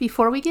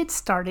Before we get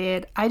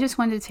started, I just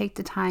wanted to take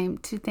the time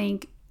to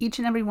thank each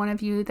and every one of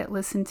you that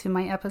listen to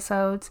my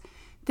episodes.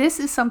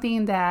 This is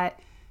something that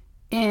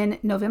in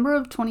November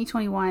of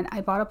 2021,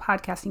 I bought a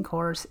podcasting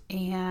course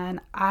and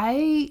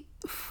I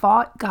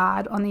fought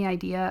God on the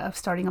idea of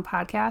starting a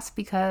podcast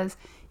because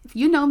if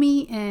you know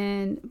me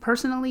and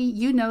personally,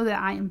 you know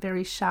that I am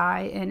very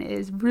shy and it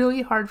is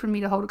really hard for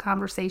me to hold a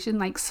conversation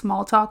like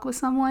small talk with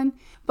someone.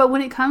 But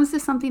when it comes to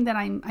something that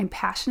I'm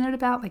passionate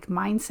about, like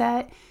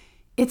mindset,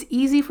 it's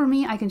easy for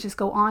me. I can just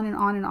go on and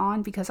on and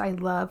on because I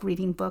love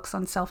reading books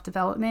on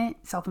self-development,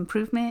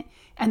 self-improvement,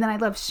 and then I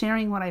love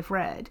sharing what I've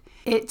read.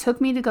 It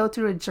took me to go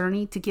through a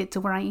journey to get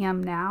to where I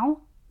am now,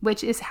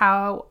 which is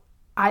how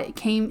it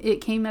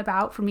came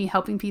about for me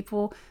helping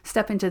people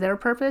step into their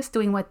purpose,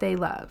 doing what they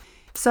love.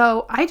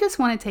 So I just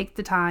want to take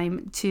the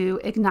time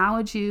to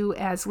acknowledge you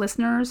as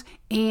listeners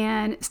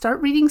and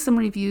start reading some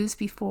reviews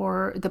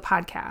before the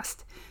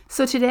podcast.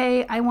 So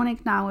today I want to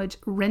acknowledge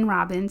Ren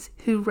Robbins,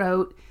 who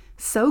wrote,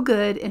 "So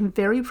good and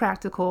very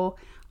practical.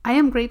 I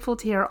am grateful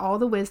to hear all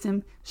the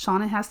wisdom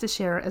Shauna has to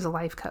share as a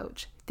life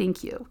coach.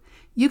 Thank you."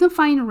 You can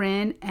find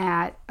Ren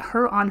on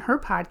her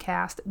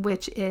podcast,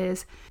 which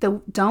is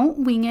the Don't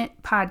Wing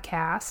It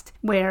podcast,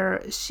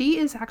 where she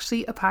is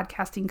actually a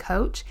podcasting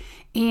coach.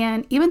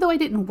 And even though I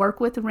didn't work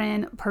with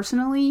Ren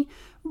personally,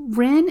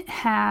 Ren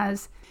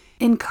has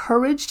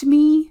encouraged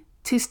me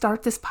to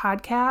start this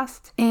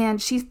podcast. And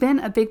she's been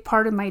a big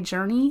part of my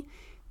journey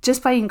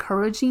just by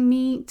encouraging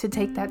me to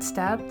take that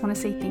step. I want to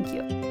say thank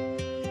you.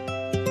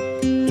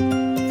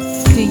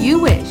 Do you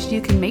wish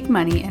you can make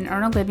money and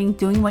earn a living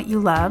doing what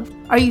you love?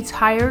 Are you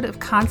tired of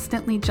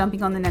constantly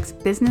jumping on the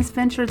next business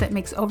venture that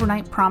makes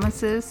overnight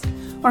promises?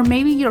 Or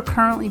maybe you're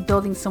currently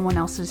building someone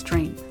else's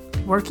dream,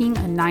 working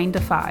a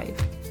 9-to-5.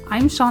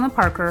 I'm Shauna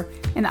Parker,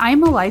 and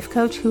I'm a life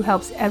coach who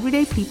helps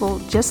everyday people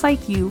just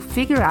like you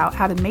figure out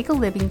how to make a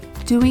living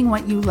doing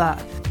what you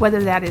love,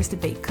 whether that is to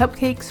bake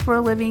cupcakes for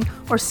a living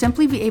or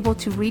simply be able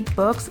to read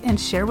books and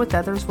share with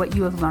others what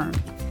you have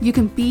learned. You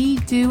can be,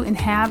 do, and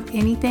have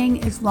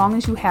anything as long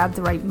as you have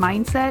the right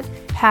mindset,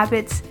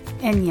 habits,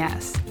 and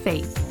yes,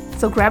 faith.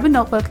 So grab a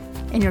notebook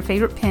and your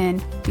favorite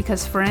pen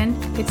because, friend,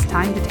 it's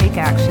time to take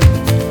action.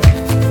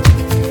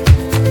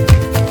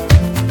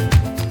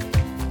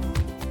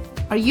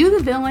 Are you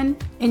the villain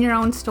in your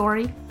own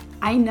story?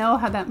 I know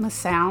how that must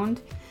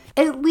sound.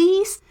 At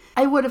least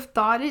I would have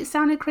thought it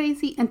sounded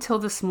crazy until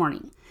this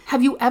morning.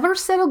 Have you ever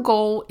set a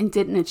goal and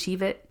didn't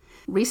achieve it?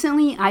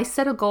 Recently, I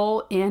set a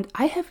goal and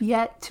I have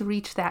yet to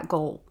reach that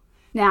goal.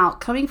 Now,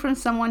 coming from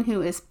someone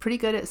who is pretty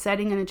good at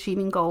setting and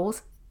achieving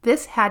goals,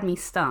 this had me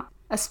stumped,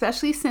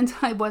 especially since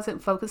I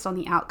wasn't focused on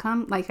the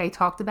outcome like I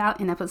talked about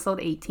in episode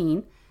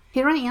 18.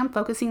 Here I am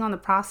focusing on the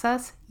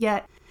process,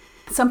 yet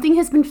something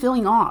has been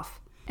feeling off.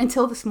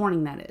 Until this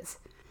morning, that is.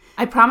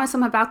 I promise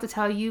I'm about to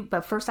tell you,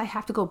 but first I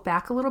have to go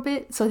back a little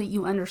bit so that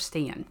you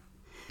understand.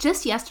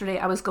 Just yesterday,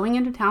 I was going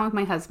into town with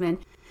my husband.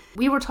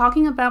 We were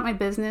talking about my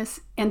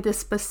business and this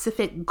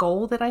specific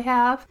goal that I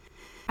have.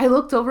 I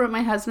looked over at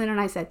my husband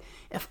and I said,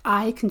 if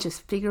I can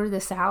just figure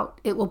this out,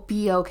 it will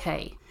be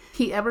okay.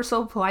 He ever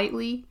so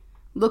politely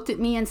looked at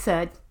me and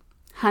said,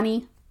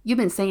 honey, you've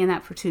been saying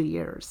that for 2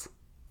 years.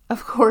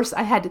 Of course,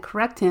 I had to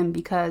correct him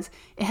because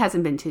it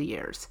hasn't been 2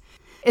 years.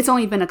 It's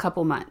only been a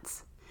couple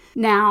months.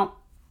 Now,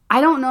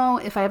 I don't know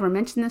if I ever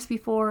mentioned this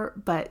before,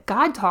 but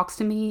God talks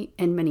to me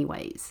in many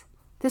ways.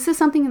 This is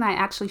something that I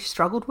actually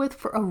struggled with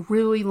for a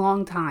really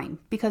long time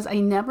because I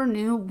never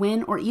knew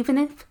when or even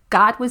if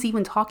God was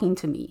even talking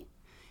to me.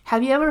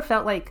 Have you ever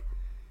felt like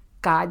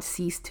God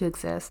ceased to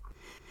exist?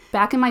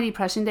 Back in my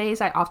depression days,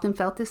 I often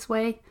felt this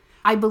way.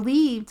 I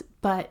believed,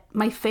 but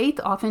my faith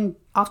often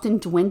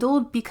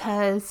dwindled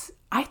because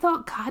I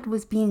thought God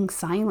was being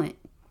silent.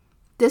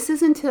 This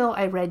is until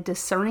I read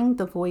Discerning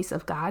the Voice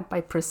of God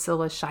by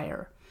Priscilla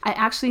Shirer. I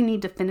actually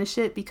need to finish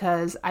it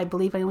because I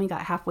believe I only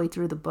got halfway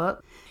through the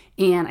book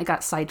and I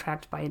got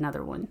sidetracked by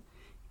another one.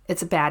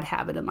 It's a bad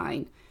habit of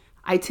mine.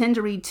 I tend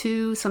to read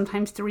 2,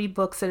 sometimes 3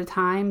 books at a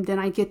time, then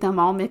I get them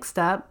all mixed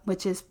up,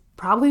 which is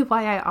probably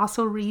why I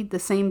also read the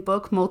same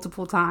book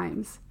multiple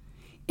times.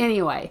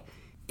 Anyway,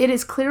 it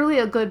is clearly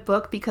a good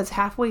book because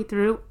halfway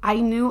through, I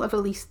knew of at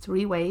least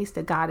 3 ways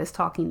that God is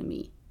talking to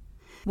me.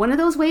 One of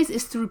those ways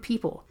is through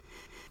people.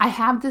 I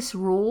have this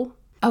rule.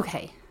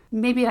 Okay,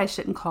 maybe I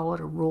shouldn't call it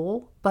a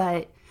rule,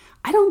 but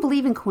I don't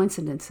believe in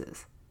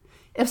coincidences.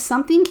 If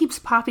something keeps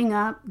popping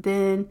up,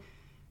 then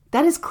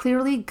that is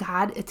clearly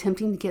God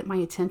attempting to get my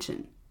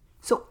attention.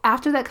 So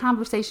after that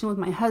conversation with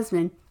my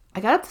husband, I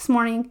got up this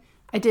morning,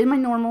 I did my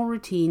normal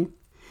routine.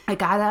 I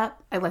got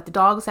up, I let the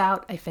dogs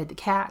out, I fed the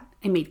cat,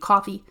 I made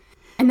coffee,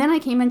 and then I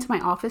came into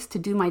my office to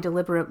do my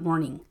deliberate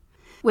morning,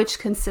 which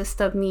consists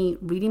of me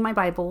reading my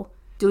Bible,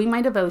 doing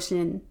my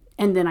devotion,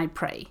 and then I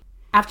pray.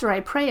 After I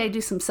pray, I do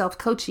some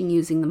self-coaching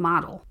using the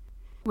model,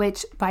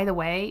 which, by the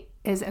way,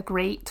 is a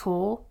great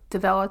tool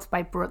developed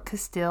by Brooke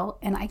Castile,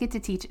 and I get to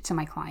teach it to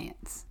my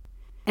clients.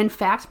 In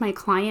fact, my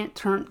client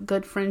turned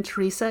good friend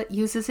Teresa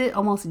uses it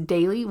almost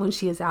daily when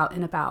she is out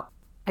and about.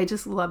 I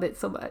just love it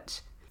so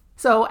much.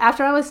 So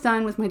after I was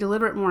done with my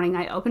deliberate morning,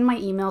 I opened my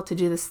email to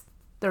do this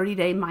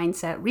 30-day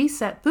mindset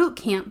reset boot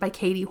camp by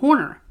Katie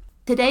Horner.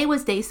 Today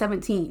was day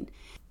 17.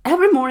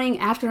 Every morning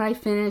after I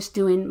finished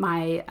doing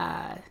my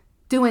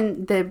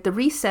the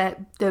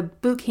reset, the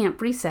boot camp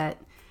reset,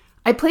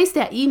 I placed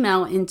that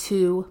email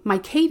into my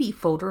Katie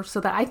folder so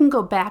that I can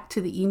go back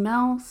to the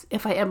emails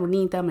if I ever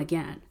need them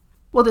again.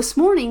 Well, this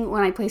morning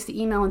when I placed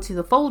the email into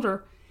the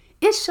folder,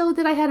 it showed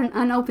that I had an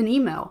unopened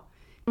email.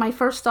 My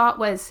first thought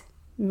was,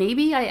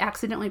 maybe I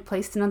accidentally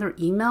placed another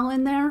email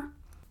in there.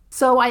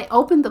 So I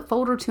opened the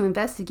folder to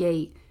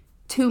investigate.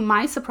 To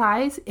my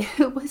surprise,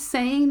 it was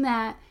saying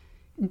that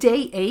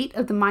day 8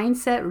 of the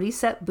Mindset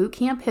Reset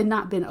Bootcamp had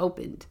not been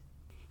opened.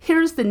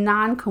 Here's the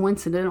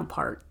non-coincidental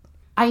part.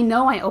 I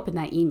know I opened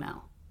that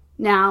email.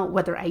 Now,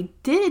 whether I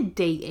did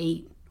day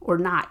 8 or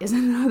not is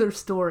another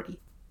story.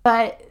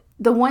 But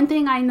the one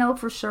thing I know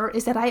for sure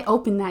is that I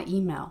opened that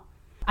email.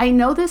 I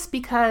know this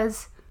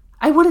because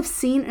I would have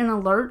seen an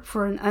alert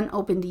for an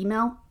unopened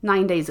email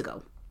 9 days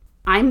ago.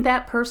 I'm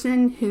that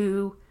person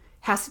who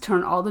has to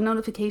turn all the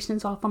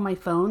notifications off on my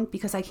phone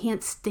because I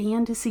can't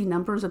stand to see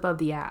numbers above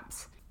the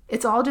apps.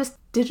 It's all just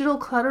digital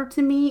clutter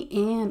to me,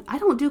 and I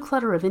don't do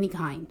clutter of any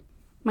kind.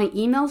 My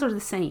emails are the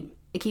same.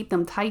 I keep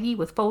them tidy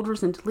with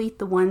folders and delete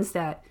the ones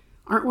that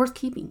aren't worth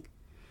keeping.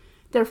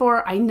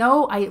 Therefore, I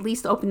know I at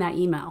least opened that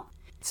email.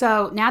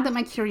 So now that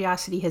my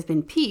curiosity has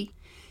been piqued,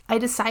 I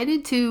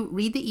decided to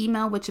read the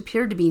email which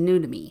appeared to be new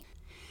to me.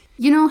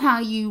 You know how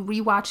you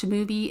rewatch a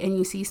movie and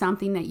you see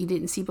something that you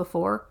didn't see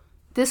before?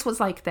 This was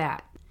like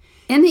that.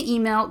 In the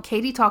email,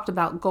 Katie talked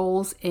about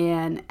goals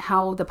and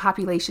how the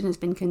population has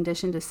been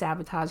conditioned to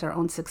sabotage our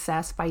own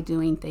success by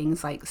doing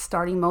things like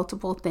starting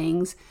multiple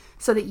things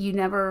so that you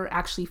never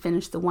actually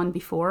finish the one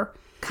before.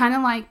 Kind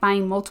of like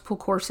buying multiple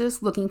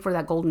courses looking for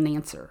that golden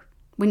answer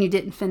when you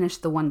didn't finish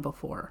the one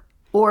before.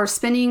 Or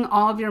spending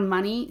all of your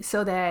money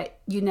so that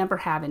you never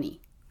have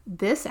any.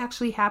 This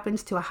actually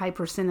happens to a high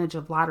percentage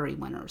of lottery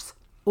winners.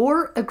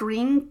 Or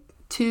agreeing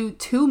to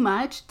too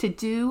much to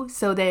do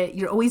so that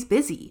you're always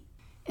busy.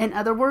 In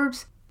other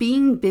words,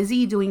 being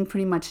busy doing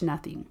pretty much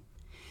nothing.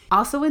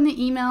 Also in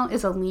the email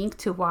is a link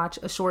to watch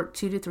a short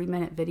 2 to 3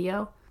 minute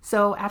video.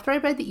 So after I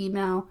read the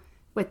email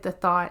with the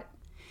thought,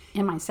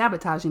 am I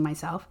sabotaging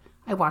myself?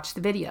 I watched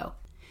the video.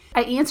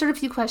 I answered a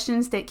few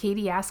questions that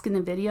Katie asked in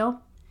the video,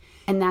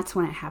 and that's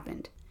when it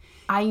happened.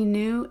 I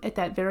knew at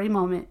that very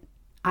moment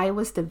I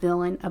was the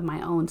villain of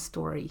my own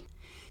story.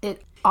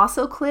 It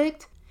also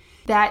clicked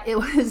that it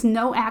was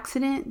no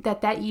accident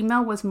that that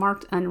email was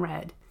marked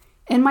unread.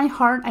 In my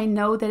heart, I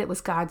know that it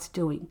was God's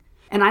doing.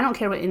 And I don't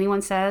care what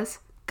anyone says.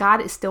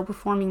 God is still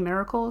performing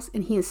miracles,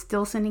 and he is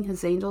still sending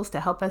his angels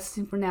to help us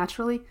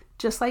supernaturally,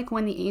 just like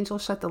when the angel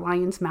shut the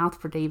lion's mouth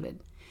for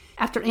David.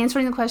 After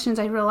answering the questions,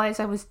 I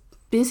realized I was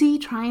busy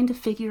trying to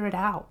figure it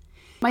out.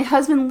 My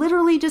husband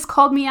literally just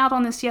called me out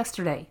on this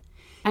yesterday.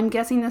 I'm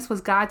guessing this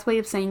was God's way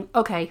of saying,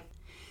 okay,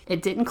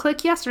 it didn't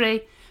click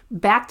yesterday.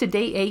 Back to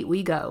day 8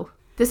 we go.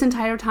 This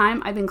entire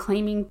time I've been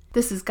claiming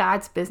this is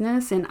God's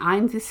business and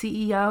I'm the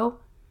CEO.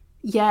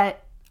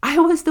 Yet, I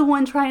was the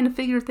one trying to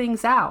figure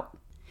things out.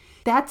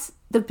 That's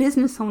the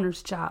business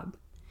owner's job.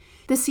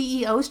 The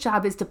CEO's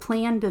job is to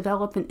plan,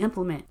 develop, and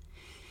implement.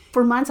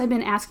 For months, I've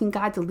been asking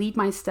God to lead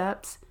my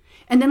steps,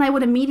 and then I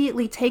would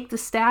immediately take the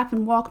staff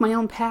and walk my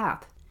own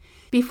path.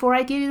 Before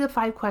I give you the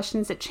 5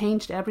 questions that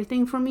changed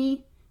everything for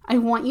me, I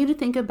want you to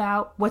think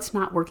about what's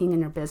not working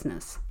in your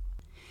business.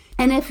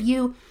 And if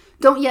you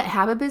don't yet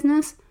have a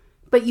business,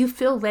 but you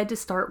feel led to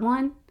start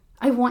one,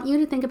 I want you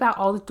to think about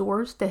all the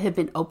doors that have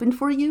been opened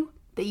for you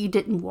that you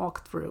didn't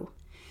walk through,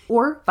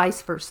 or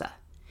vice versa.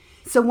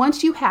 So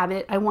once you have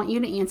it, I want you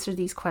to answer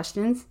these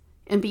questions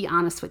and be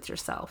honest with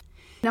yourself.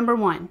 Number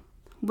 1,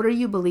 what are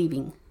you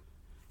believing?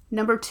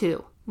 Number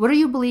 2, what are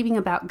you believing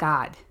about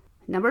God?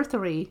 Number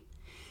 3,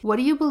 what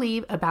do you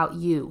believe about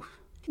you?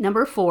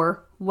 Number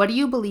 4, what do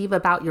you believe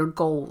about your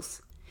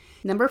goals?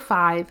 Number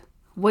 5,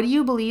 what do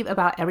you believe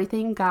about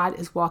everything God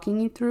is walking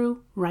you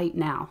through right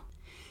now?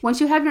 Once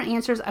you have your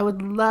answers, I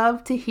would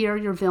love to hear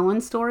your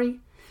villain story.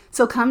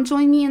 So come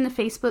join me in the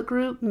Facebook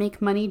group,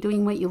 Make Money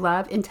Doing What You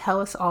Love, and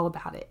tell us all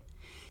about it.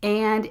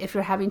 And if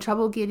you're having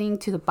trouble getting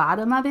to the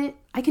bottom of it,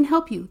 I can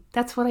help you.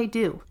 That's what I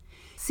do.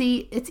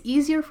 See, it's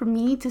easier for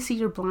me to see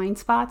your blind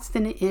spots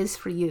than it is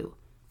for you.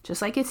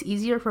 Just like it's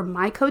easier for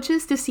my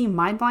coaches to see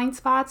my blind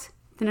spots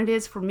than it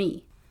is for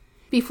me.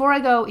 Before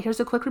I go, here's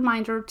a quick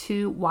reminder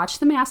to watch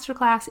the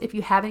masterclass if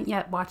you haven't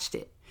yet watched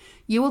it.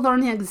 You will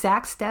learn the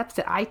exact steps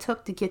that I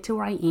took to get to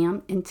where I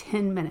am in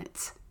 10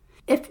 minutes.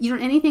 If you're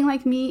anything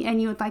like me and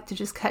you would like to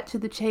just cut to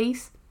the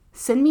chase,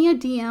 send me a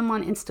DM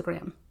on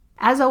Instagram.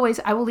 As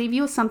always, I will leave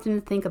you with something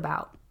to think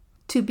about.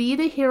 To be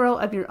the hero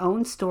of your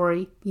own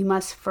story, you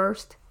must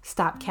first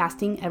stop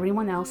casting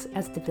everyone else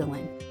as the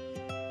villain.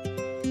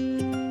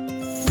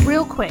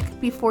 Real quick,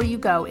 before you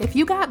go, if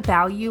you got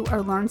value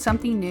or learned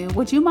something new,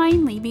 would you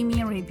mind leaving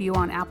me a review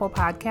on Apple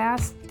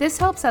Podcasts? This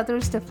helps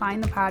others to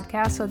find the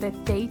podcast so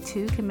that they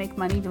too can make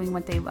money doing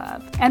what they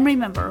love. And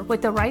remember,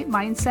 with the right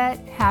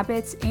mindset,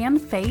 habits,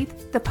 and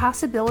faith, the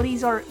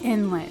possibilities are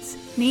endless.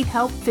 Need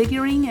help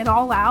figuring it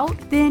all out?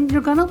 Then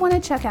you're going to want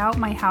to check out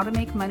my How to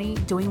Make Money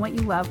Doing What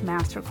You Love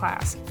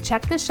masterclass.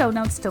 Check the show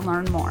notes to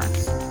learn more.